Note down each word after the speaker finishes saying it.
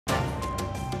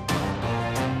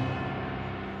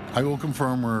I will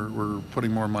confirm we're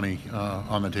putting more money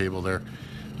on the table there.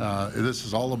 This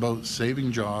is all about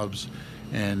saving jobs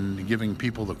and giving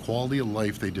people the quality of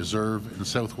life they deserve in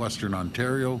southwestern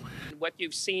Ontario. What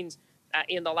you've seen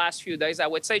in the last few days, I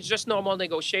would say, just normal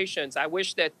negotiations. I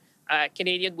wish that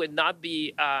Canadians would not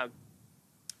be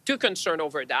too concerned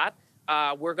over that.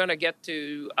 We're going to get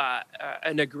to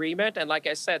an agreement. And like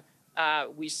I said,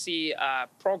 we see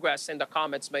progress in the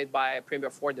comments made by Premier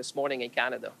Ford this morning in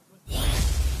Canada.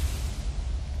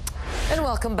 And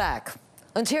welcome back.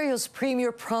 Ontario's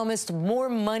Premier promised more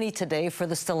money today for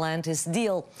the Stellantis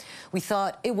deal. We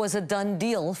thought it was a done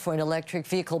deal for an electric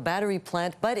vehicle battery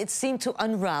plant, but it seemed to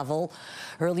unravel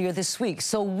earlier this week.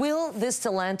 So will this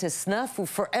Stellantis snafu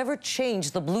forever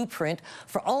change the blueprint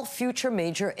for all future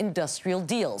major industrial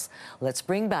deals? Let's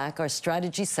bring back our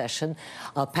strategy session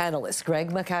panelists,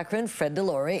 Greg McCachran, Fred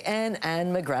Delorey, and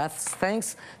Anne McGrath.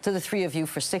 Thanks to the three of you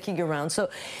for sticking around. So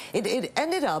it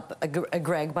ended up,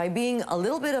 Greg, by being a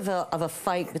little bit of a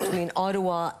fight between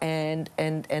Ottawa and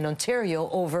Ontario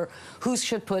over who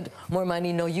should put more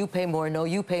money. No, you pay more. No,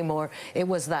 you pay more. It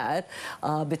was that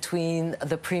between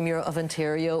the Premier of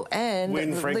Ontario and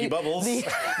the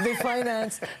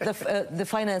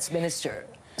finance minister.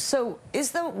 So is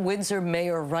the Windsor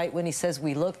mayor right when he says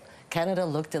Canada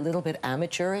looked a little bit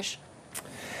amateurish?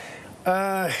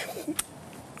 You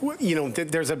know,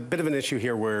 there's a bit of an issue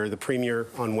here where the Premier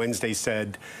on Wednesday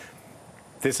said,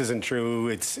 this isn't true,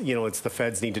 it's the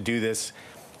feds need to do this.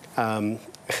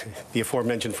 The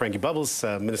aforementioned Frankie Bubbles,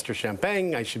 Minister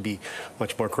Champagne, I should be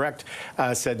much more correct,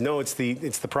 said no, it's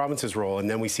the province's role. And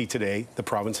then we see today the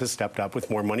province has stepped up with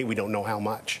more money. We don't know how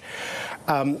much.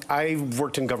 I've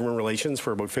worked in government relations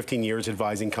for about 15 years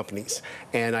advising companies.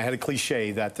 And I had a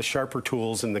cliche that the sharper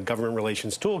tools in the government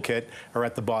relations toolkit are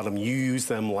at the bottom. You use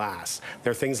them last. There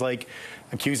are things like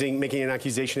making an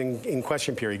accusation in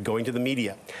question period, going to the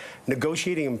media.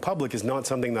 Negotiating in public is not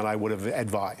something that I would have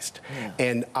advised. Yeah.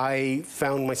 And I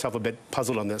found myself a bit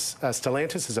puzzled on this.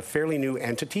 Stellantis is a fairly new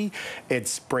entity.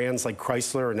 It's brands like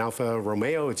Chrysler and Alfa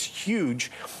Romeo. It's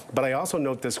huge. But I also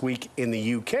note this week in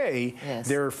the UK, yes,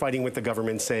 they're fighting with the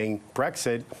government saying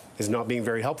Brexit is not being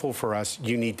very helpful for us.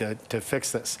 You need to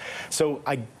fix this. So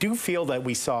I do feel that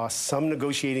we saw some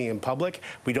negotiating in public.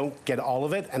 We don't get all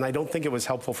of it, and I don't think it was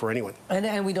helpful for anyone.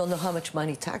 And we don't know how much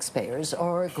money taxpayers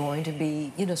are going to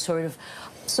be, sort of.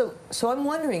 So I'm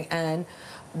wondering, Anne,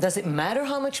 does it matter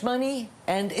how much money?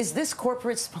 And is this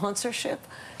corporate sponsorship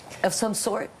of some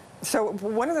sort? So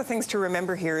one of the things to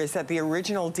remember here is that the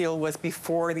original deal was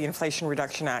before the Inflation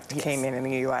Reduction Act yes, came in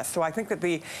the U.S. So I think that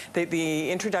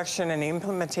the introduction and the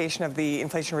implementation of the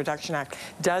Inflation Reduction Act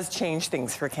does change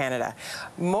things for Canada.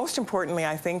 Most importantly,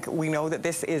 I think we know that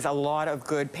this is a lot of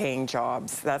good paying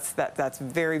jobs. That's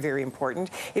very, very important.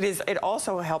 It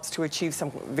also helps to achieve some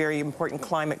very important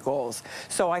climate goals.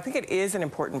 So I think it is an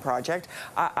important project.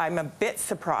 I'm a bit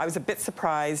surprised. I was a bit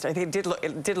surprised. I think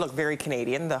it did look very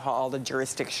Canadian, all the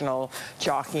jurisdictional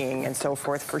jockeying and so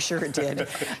forth, for sure it did.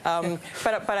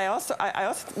 But I also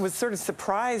was sort of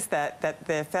surprised that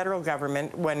the federal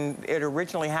government, when it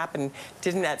originally happened,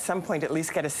 didn't at some point at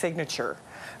least get a signature,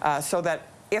 so that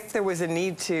if there was a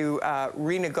need to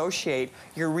renegotiate,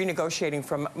 you're renegotiating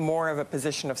from more of a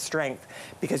position of strength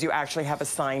because you actually have a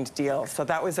signed deal. So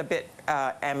that was a bit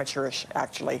amateurish,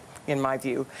 actually, in my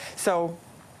view. So,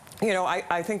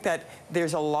 I think that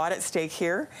there's a lot at stake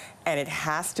here, and it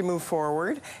has to move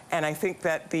forward. And I think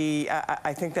that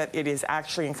it is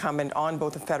actually incumbent on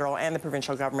both the federal and the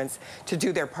provincial governments to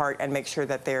do their part and make sure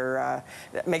that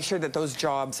those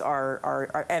jobs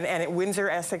are and at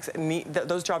Windsor Essex,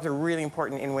 those jobs are really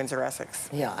important in Windsor Essex.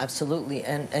 Yeah, absolutely.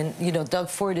 And Doug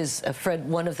Ford is, Fred,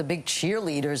 one of the big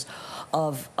cheerleaders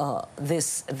of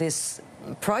this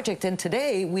project. And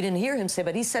today we didn't hear him say,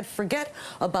 but he said, forget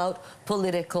about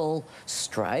political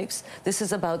stripes. This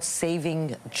is about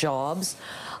saving jobs.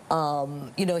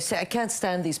 Say, I can't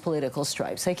stand these political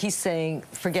stripes. Like he's saying,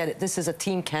 forget it. This is a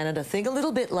Team Canada thing, a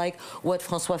little bit like what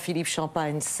François-Philippe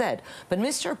Champagne said. But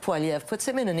Mr. Poilievre puts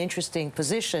him in an interesting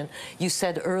position. You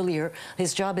said earlier,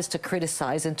 his job is to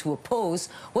criticize and to oppose.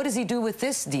 What does he do with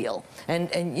this deal?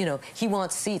 And he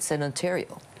wants seats in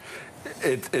Ontario.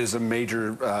 It is a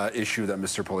major issue that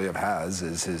Mr. Poilievre has,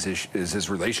 is his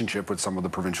relationship with some of the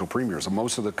provincial premiers.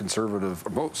 Most of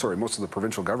the most of the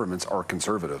provincial governments are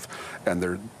conservative, and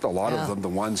they're a lot of them, the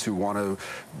ones who want to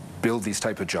build these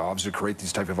type of jobs, to create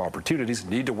these type of opportunities,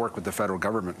 need to work with the federal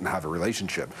government and have a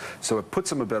relationship. So it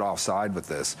puts him a bit offside with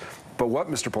this. But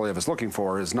what Mr. Poilievre is looking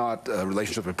for is not a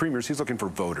relationship with premiers. He's looking for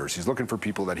voters. He's looking for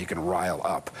people that he can rile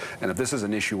up. And if this is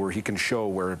an issue where he can show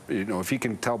where, if he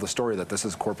can tell the story that this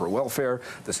is corporate welfare, welfare.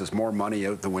 This is more money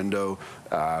out the window.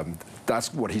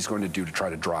 That's what he's going to do to try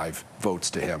to drive votes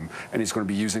to him. And he's going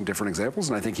to be using different examples,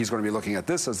 and I think he's going to be looking at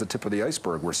this as the tip of the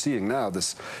iceberg. We're seeing now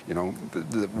this, you know,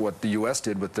 what the U.S.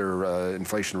 did with their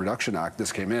Inflation Reduction Act.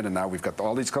 This came in, and now we've got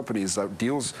all these companies,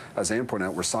 deals, as Anne pointed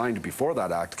out, were signed before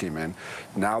that act came in.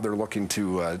 Now they're looking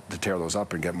to tear those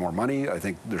up and get more money. I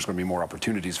think there's going to be more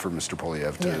opportunities for Mr.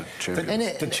 Poilievre to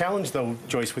champion. The challenge, though,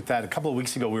 Joyce, with that, a couple of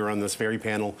weeks ago, we were on this very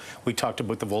panel. We talked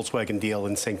about the Volkswagen deal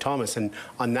in St. Thomas, and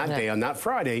on that day, on that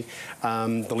Friday,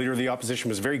 the leader of the opposition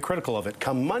was very critical of it.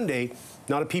 Come Monday,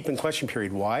 not a peep in question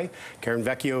period. Why? Karen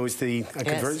Vecchio is the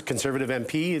Conservative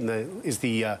MP and is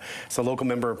the local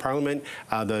member of Parliament.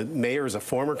 The mayor is a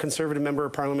former Conservative member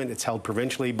of Parliament. It's held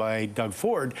provincially by Doug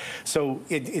Ford. So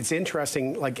it's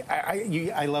interesting. Like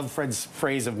I love Fred's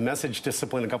phrase of message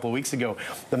discipline a couple of weeks ago.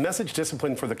 The message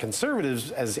discipline for the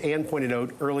Conservatives, as Anne pointed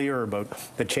out earlier about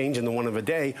the change in the one of a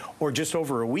day, or just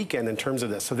over a weekend in terms of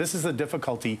this. So this is the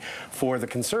difficulty for the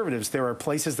Conservatives. There are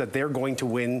places that they're going to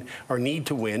win or need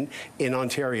to win in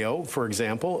Ontario, for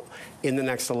example, in the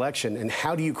next election. And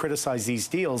how do you criticize these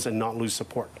deals and not lose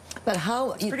support? But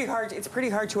how... It's pretty hard. It's pretty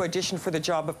hard to audition for the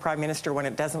job of Prime Minister when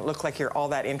it doesn't look like you're all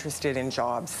that interested in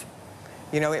jobs.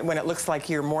 You know, when it looks like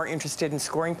you're more interested in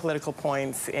scoring political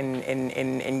points,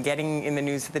 in getting in the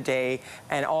news of the day,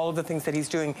 and all of the things that he's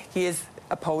doing, he is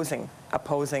opposing.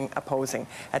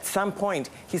 At some point,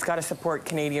 he's got to support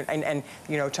Canadian, and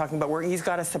you know, talking about work, he's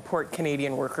got to support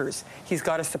Canadian workers. He's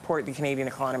got to support the Canadian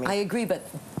economy. I agree, but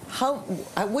how?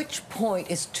 At which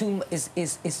point is too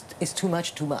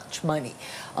much too much money?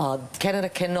 Canada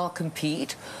cannot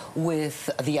compete with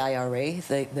the IRA,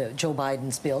 the Joe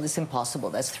Biden's bill. It's impossible.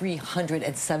 That's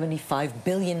 $375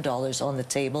 billion on the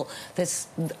table. That's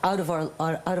out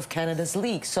of Canada's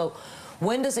league. So,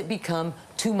 when does it become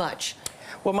too much?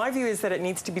 Well, my view is that it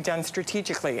needs to be done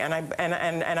strategically, and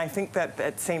I think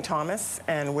that St. Thomas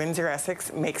and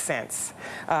Windsor-Essex makes sense.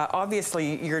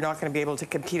 Obviously, you're not going to be able to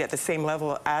compete at the same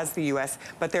level as the U.S.,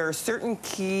 but there are certain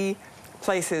key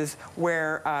places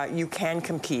where you can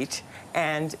compete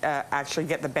and actually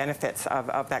get the benefits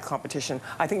of that competition.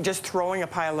 I think just throwing a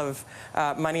pile of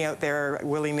money out there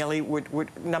willy-nilly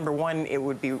would, number one, it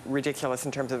would be ridiculous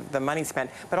in terms of the money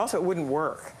spent, but also it wouldn't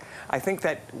work. I think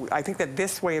that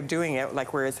this way of doing it,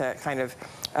 like where it's a kind of,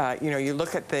 you know, you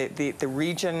look at the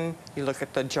region, you look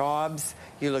at the jobs,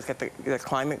 you look at the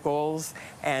climate goals,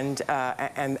 and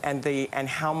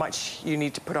how much you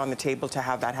need to put on the table to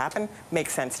have that happen,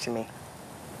 makes sense to me.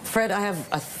 Fred, I have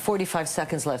 45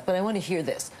 seconds left, but I want to hear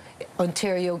this.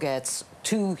 Ontario gets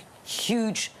 2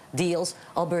 huge deals.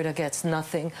 Alberta gets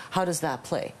nothing. How does that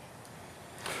play?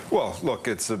 Well, look,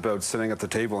 it's about sitting at the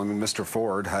table. I mean, Mr.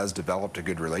 Ford has developed a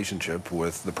good relationship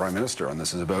with the Prime Minister, and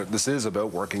this is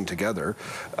about working together.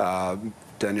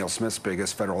 Danielle Smith's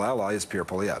biggest federal ally is Pierre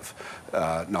Poilievre,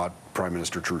 not Prime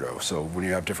Minister Trudeau. So when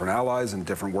you have different allies and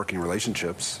different working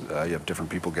relationships, you have different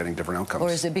people getting different outcomes. Or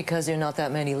is it because there are not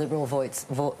that many Liberal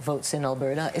votes in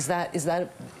Alberta? Is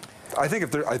that? I think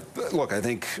if there, look, I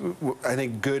think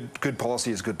good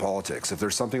policy is good politics. If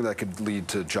there's something that could lead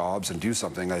to jobs and do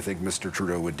something, I think Mr.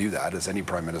 Trudeau would do that, as any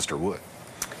Prime Minister would.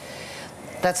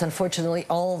 That's unfortunately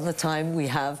all the time we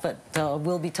have, but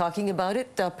we'll be talking about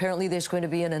it. Apparently there's going to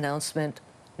be an announcement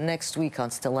next week on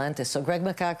Stellantis. So Greg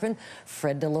McCachran,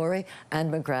 Fred Delorey,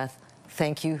 and McGrath,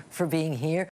 thank you for being here.